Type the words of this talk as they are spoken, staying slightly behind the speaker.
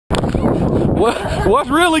What's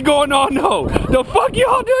really going on though? The fuck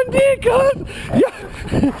y'all done did, cuz? Yeah.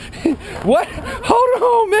 What? Hold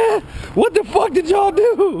on, man. What the fuck did y'all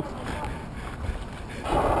do?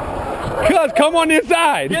 Cuz, come on this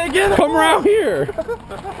side. Come around here. Come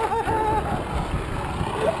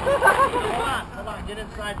on, get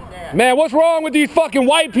inside the dad. Man, what's wrong with these fucking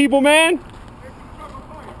white people, man?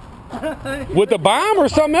 With the bomb or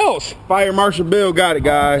something else? Fire Marshal Bill got it,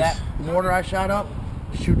 guys. That mortar I shot up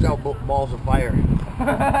shoots out balls of fire.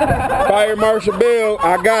 Fire Marshal Bill,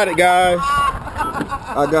 I got it, guys.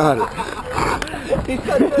 I got it.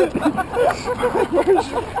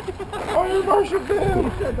 Fire Marshal Bill.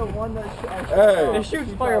 The one that Hey. it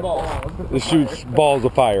shoots fireballs. It shoots balls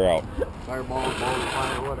of fire out. Fireballs, balls of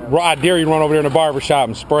fire, whatever. I dare you to run over there in the barber shop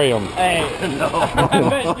and spray them. Hey, no.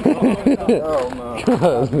 Oh, no.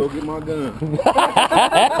 Let's go get my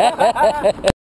gun.